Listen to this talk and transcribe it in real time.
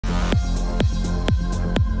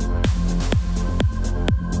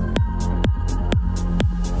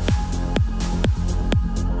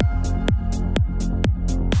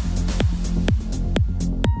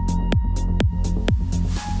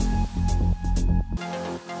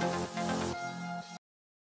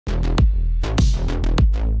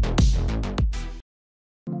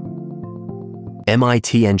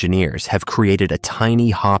MIT engineers have created a tiny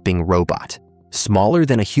hopping robot, smaller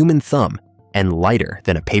than a human thumb and lighter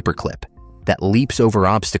than a paperclip, that leaps over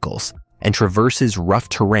obstacles and traverses rough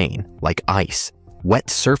terrain like ice, wet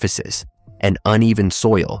surfaces, and uneven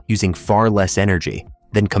soil using far less energy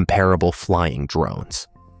than comparable flying drones.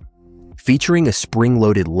 Featuring a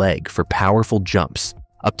spring-loaded leg for powerful jumps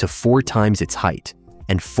up to 4 times its height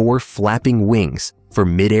and 4 flapping wings for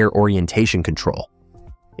mid-air orientation control,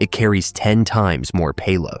 it carries 10 times more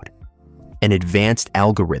payload. An advanced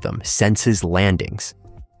algorithm senses landings,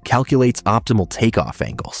 calculates optimal takeoff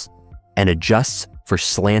angles, and adjusts for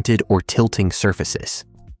slanted or tilting surfaces,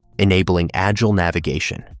 enabling agile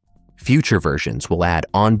navigation. Future versions will add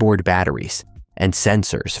onboard batteries and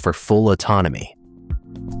sensors for full autonomy.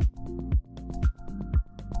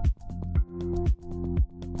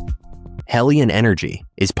 Helion Energy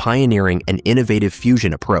is pioneering an innovative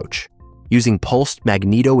fusion approach, using pulsed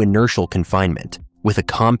magneto-inertial confinement with a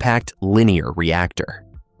compact linear reactor.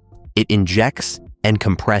 It injects and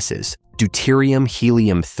compresses deuterium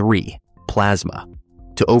helium-3 plasma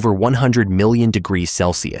to over 100 million degrees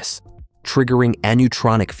Celsius, triggering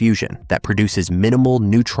aneutronic fusion that produces minimal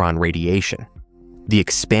neutron radiation. The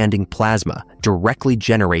expanding plasma directly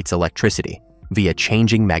generates electricity via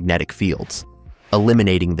changing magnetic fields,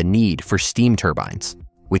 eliminating the need for steam turbines,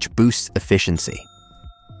 which boosts efficiency.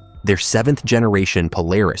 Their 7th-generation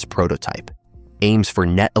Polaris prototype aims for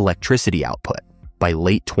net electricity output by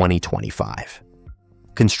late 2025.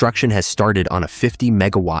 Construction has started on a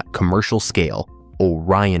 50-megawatt commercial-scale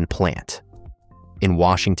Orion plant in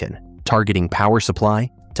Washington, targeting power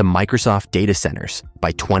supply to Microsoft data centers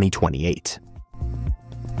by 2028.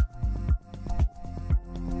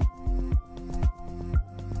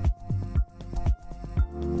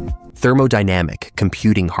 Thermodynamic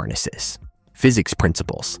computing harnesses physics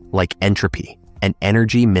principles like entropy and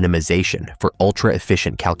energy minimization for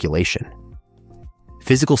ultra-efficient calculation.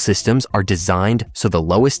 Physical systems are designed so the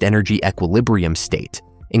lowest energy equilibrium state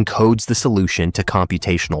encodes the solution to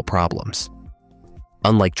computational problems.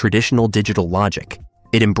 Unlike traditional digital logic,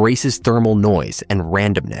 it embraces thermal noise and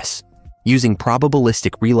randomness, using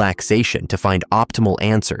probabilistic relaxation to find optimal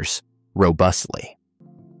answers robustly.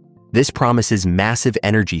 This promises massive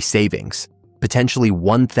energy savings, potentially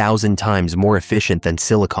 1,000 times more efficient than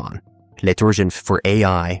silicon, liturgian for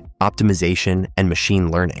AI, optimization, and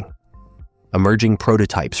machine learning. Emerging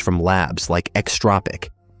prototypes from labs like Xtropic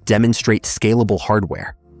demonstrate scalable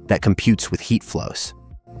hardware that computes with heat flows.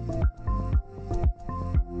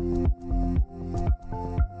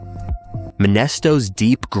 Minesto's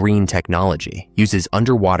deep green technology uses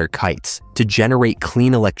underwater kites to generate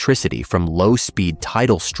clean electricity from low-speed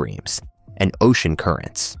tidal streams and ocean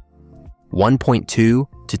currents, 1.2 to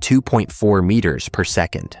 2.4 meters per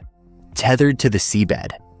second. Tethered to the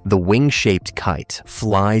seabed, the wing-shaped kite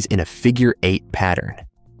flies in a figure-8 pattern,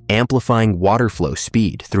 amplifying water flow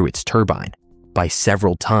speed through its turbine by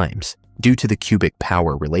several times due to the cubic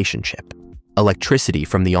power relationship. Electricity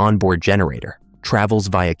from the onboard generator travels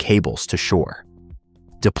via cables to shore,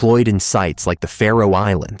 deployed in sites like the Faroe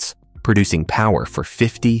Islands, producing power for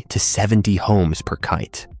 50 to 70 homes per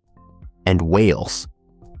kite. And Wales,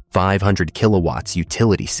 500 kilowatts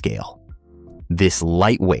utility scale. This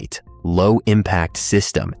lightweight, low-impact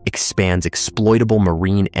system expands exploitable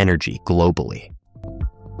marine energy globally.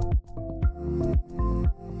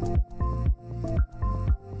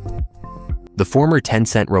 The former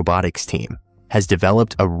Tencent Robotics team has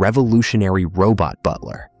developed a revolutionary robot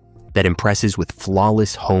butler that impresses with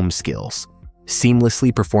flawless home skills,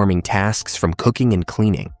 seamlessly performing tasks from cooking and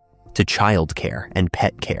cleaning to childcare and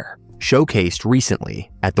pet care. Showcased recently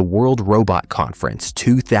at the World Robot Conference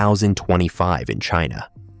 2025 in China,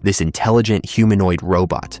 this intelligent humanoid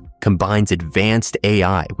robot combines advanced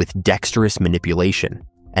AI with dexterous manipulation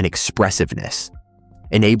and expressiveness,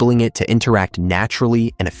 enabling it to interact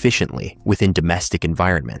naturally and efficiently within domestic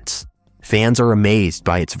environments. Fans are amazed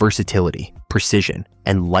by its versatility, precision,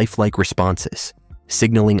 and lifelike responses,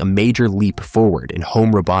 signaling a major leap forward in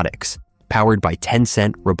home robotics, powered by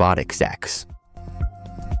Tencent Robotics X.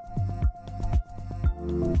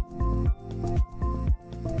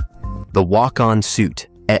 The WalkON Suit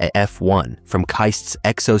F1 from KAIST's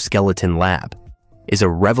Exoskeleton Lab is a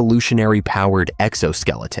revolutionary powered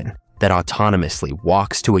exoskeleton that autonomously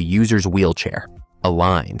walks to a user's wheelchair,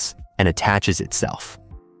 aligns, and attaches itself,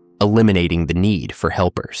 eliminating the need for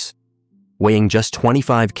helpers. Weighing just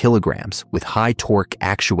 25 kilograms with high-torque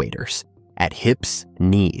actuators at hips,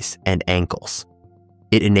 knees, and ankles,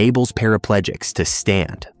 it enables paraplegics to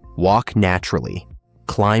stand, walk naturally,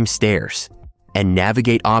 climb stairs, and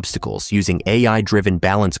navigate obstacles using AI-driven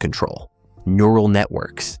balance control, neural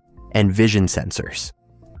networks, and vision sensors.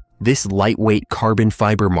 This lightweight carbon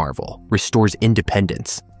fiber marvel restores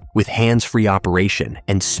independence with hands-free operation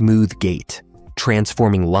and smooth gait,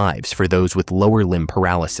 transforming lives for those with lower limb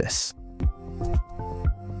paralysis.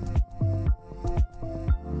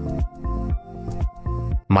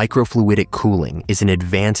 Microfluidic cooling is an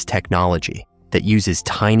advanced technology that uses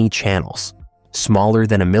tiny channels, smaller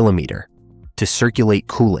than a millimeter, to circulate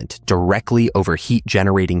coolant directly over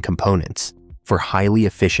heat-generating components for highly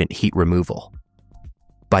efficient heat removal.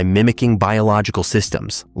 By mimicking biological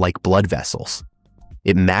systems like blood vessels,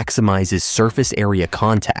 it maximizes surface area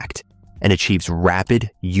contact and achieves rapid,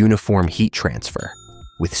 uniform heat transfer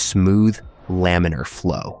with smooth, laminar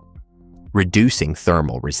flow, reducing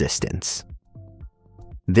thermal resistance.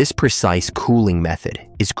 This precise cooling method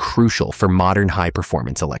is crucial for modern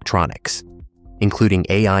high-performance electronics, including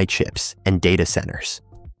AI chips and data centers,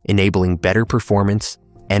 enabling better performance,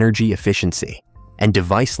 energy efficiency, and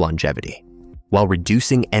device longevity, while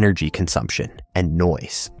reducing energy consumption and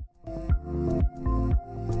noise.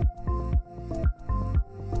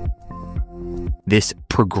 This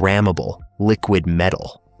programmable liquid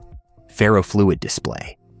metal ferrofluid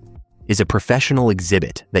display is a professional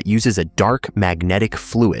exhibit that uses a dark magnetic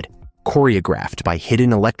fluid choreographed by hidden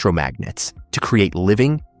electromagnets to create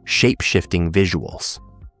living, shape-shifting visuals.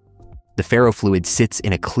 The ferrofluid sits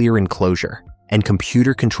in a clear enclosure, and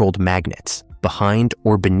computer-controlled magnets behind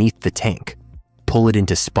or beneath the tank pull it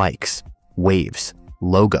into spikes, waves,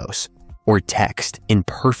 logos, or text in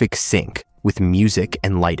perfect sync with music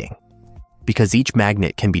and lighting. Because each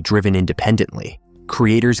magnet can be driven independently,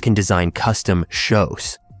 creators can design custom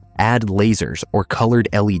shows, add lasers or colored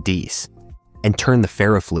LEDs, and turn the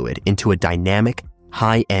ferrofluid into a dynamic,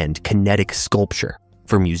 high-end kinetic sculpture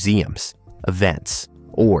for museums, events,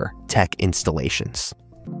 or tech installations.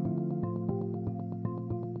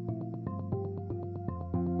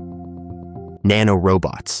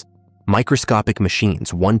 Nanorobots, microscopic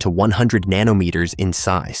machines 1 to 100 nanometers in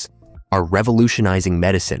size, are revolutionizing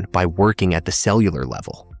medicine by working at the cellular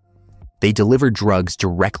level. They deliver drugs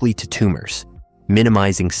directly to tumors,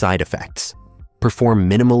 minimizing side effects, perform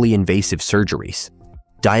minimally invasive surgeries,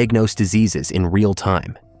 diagnose diseases in real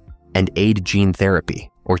time, and aid gene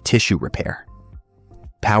therapy or tissue repair.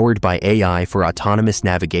 Powered by AI for autonomous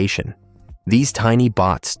navigation, these tiny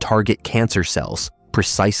bots target cancer cells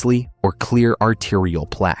precisely or clear arterial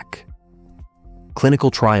plaque.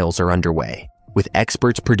 Clinical trials are underway, with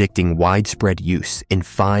experts predicting widespread use in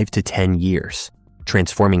 5 to 10 years,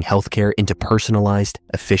 transforming healthcare into personalized,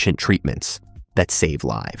 efficient treatments that save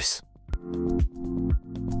lives.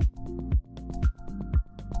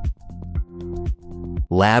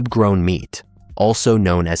 Lab-grown meat, also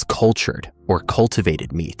known as cultured or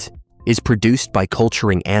cultivated meat, is produced by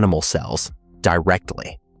culturing animal cells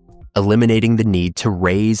directly, eliminating the need to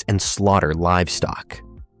raise and slaughter livestock.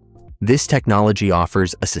 This technology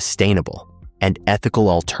offers a sustainable and ethical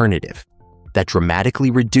alternative that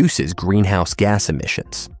dramatically reduces greenhouse gas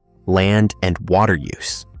emissions, land and water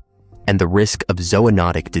use, and the risk of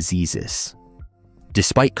zoonotic diseases.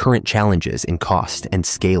 Despite current challenges in cost and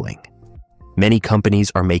scaling, many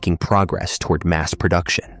companies are making progress toward mass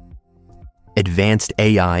production. Advanced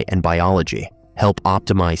AI and biology help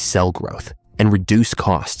optimize cell growth and reduce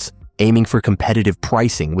costs, aiming for competitive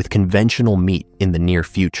pricing with conventional meat in the near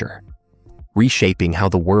future, reshaping how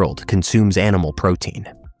the world consumes animal protein.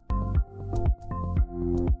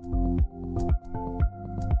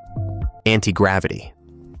 Antigravity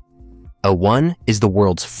A1 is the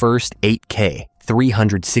world's first 8K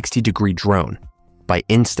 360-degree drone by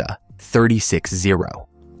Insta360,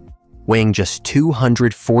 weighing just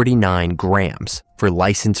 249 grams for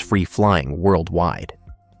license-free flying worldwide.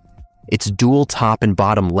 Its dual top and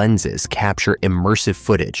bottom lenses capture immersive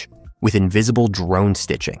footage with invisible drone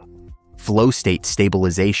stitching, flow state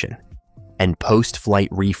stabilization, and post-flight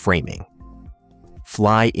reframing.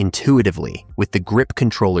 Fly intuitively with the grip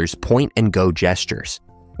controller's point-and-go gestures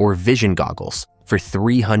or vision goggles for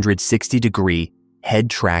 360-degree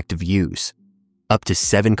head-tracked views up to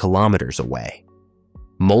 7 kilometers away.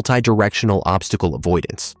 Multi-directional obstacle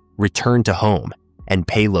avoidance, return to home, and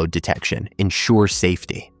payload detection ensure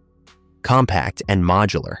safety. Compact and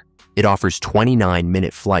modular, it offers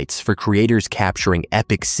 29-minute flights for creators capturing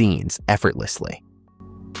epic scenes effortlessly.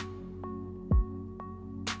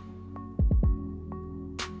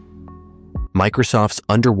 Microsoft's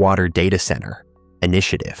Underwater Data Center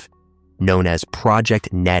initiative, known as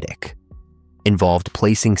Project Netiq, involved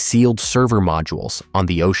placing sealed server modules on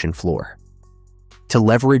the ocean floor to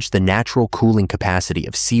leverage the natural cooling capacity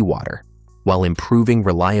of seawater while improving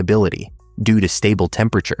reliability due to stable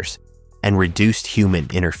temperatures and reduced human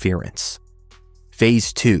interference.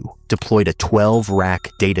 Phase 2 deployed a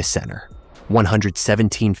 12-rack data center,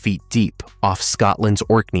 117 feet deep off Scotland's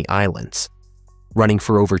Orkney Islands, running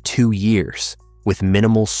for over 2 years with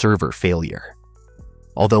minimal server failure.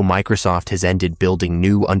 Although Microsoft has ended building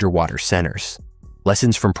new underwater centers,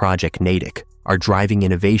 lessons from Project Natick are driving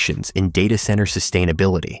innovations in data center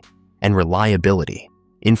sustainability and reliability,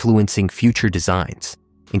 influencing future designs,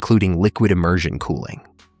 including liquid immersion cooling.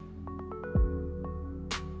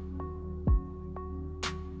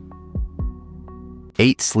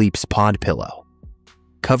 Eight Sleep's Pod Pillow.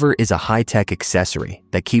 Cover is a high-tech accessory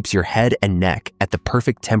that keeps your head and neck at the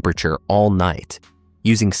perfect temperature all night,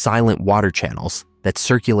 using silent water channels that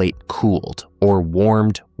circulate cooled or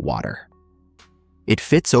warmed water. It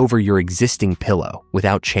fits over your existing pillow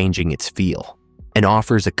without changing its feel and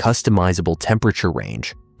offers a customizable temperature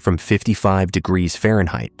range from 55 degrees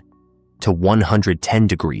Fahrenheit to 110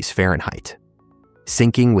 degrees Fahrenheit.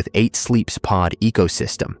 Syncing with 8 Sleep's Pod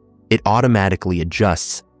ecosystem, it automatically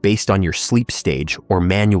adjusts based on your sleep stage or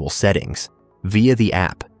manual settings via the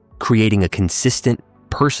app, creating a consistent,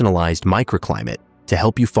 personalized microclimate to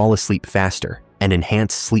help you fall asleep faster and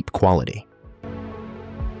enhance sleep quality.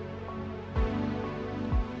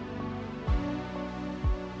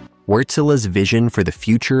 Wartsila's vision for the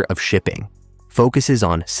future of shipping focuses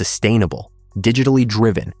on sustainable, digitally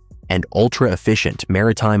driven, and ultra-efficient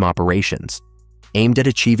maritime operations aimed at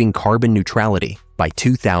achieving carbon neutrality by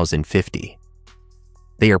 2050.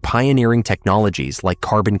 They are pioneering technologies like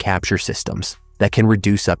carbon capture systems that can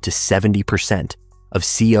reduce up to 70% of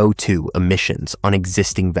CO2 emissions on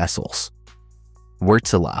existing vessels.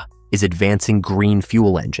 Wartsila is advancing green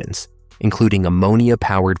fuel engines, including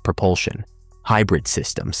ammonia-powered propulsion, hybrid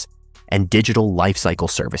systems, and digital lifecycle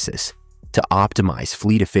services to optimize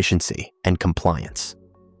fleet efficiency and compliance.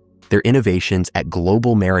 Their innovations at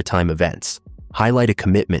global maritime events highlight a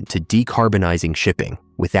commitment to decarbonizing shipping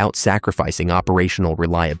without sacrificing operational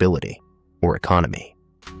reliability or economy.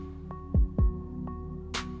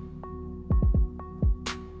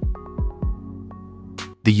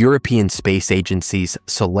 The European Space Agency's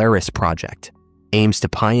Solaris project aims to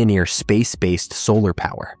pioneer space-based solar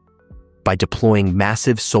power by deploying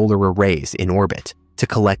massive solar arrays in orbit to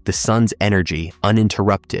collect the sun's energy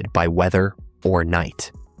uninterrupted by weather or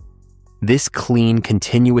night. This clean,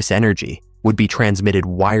 continuous energy would be transmitted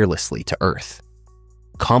wirelessly to Earth,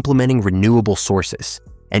 complementing renewable sources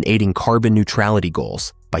and aiding carbon neutrality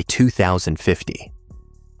goals by 2050.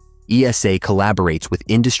 ESA collaborates with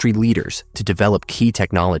industry leaders to develop key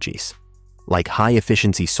technologies like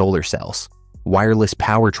high-efficiency solar cells, wireless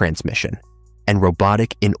power transmission, and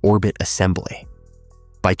robotic in-orbit assembly.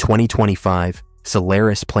 By 2025,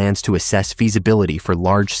 Solaris plans to assess feasibility for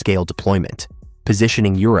large-scale deployment,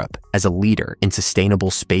 positioning Europe as a leader in sustainable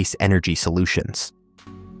space energy solutions.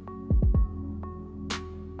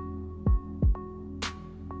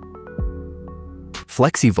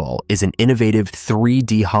 FlexiVol is an innovative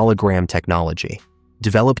 3D hologram technology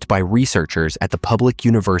developed by researchers at the Public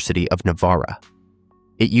University of Navarra.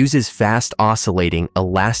 It uses fast oscillating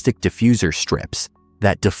elastic diffuser strips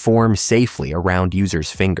that deform safely around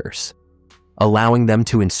users' fingers, allowing them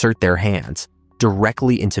to insert their hands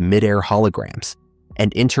directly into mid-air holograms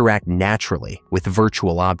and interact naturally with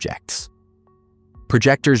virtual objects.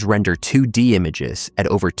 Projectors render 2D images at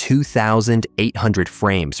over 2,800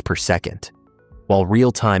 frames per second, while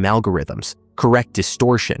real-time algorithms correct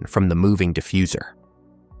distortion from the moving diffuser.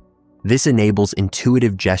 This enables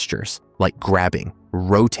intuitive gestures like grabbing,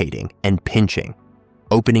 rotating, and pinching,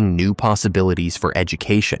 opening new possibilities for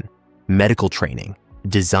education, medical training,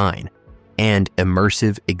 design, and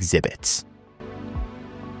immersive exhibits.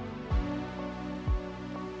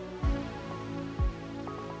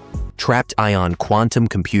 Trapped ion quantum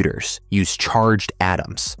computers use charged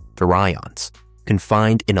atoms, fermions,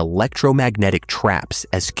 confined in electromagnetic traps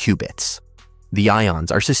as qubits. The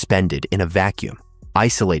ions are suspended in a vacuum,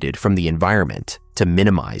 isolated from the environment to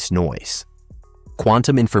minimize noise.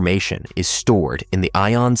 Quantum information is stored in the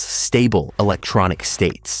ion's stable electronic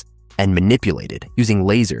states and manipulated using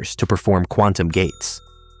lasers to perform quantum gates.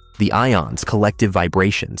 The ion's collective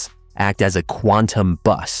vibrations act as a quantum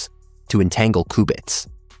bus to entangle qubits.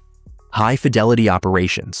 High-fidelity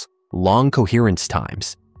operations, long coherence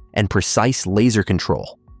times, and precise laser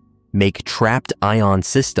control make trapped ion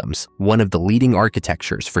systems one of the leading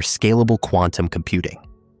architectures for scalable quantum computing.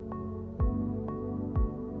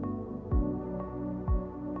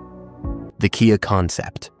 The Kia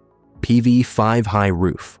Concept PV5 high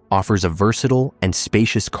roof offers a versatile and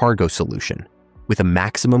spacious cargo solution with a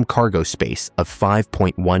maximum cargo space of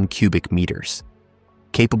 5.1 cubic meters,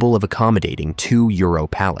 capable of accommodating 2 Euro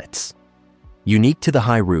pallets. Unique to the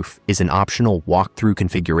high roof is an optional walk-through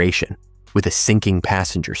configuration with a sinking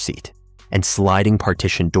passenger seat and sliding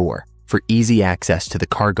partition door for easy access to the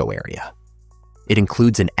cargo area. It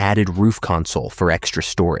includes an added roof console for extra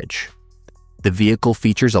storage. The vehicle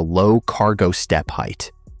features a low cargo step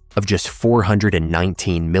height of just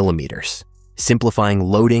 419 millimeters, simplifying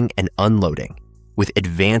loading and unloading with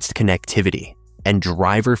advanced connectivity and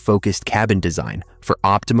driver-focused cabin design for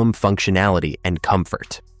optimum functionality and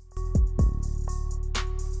comfort.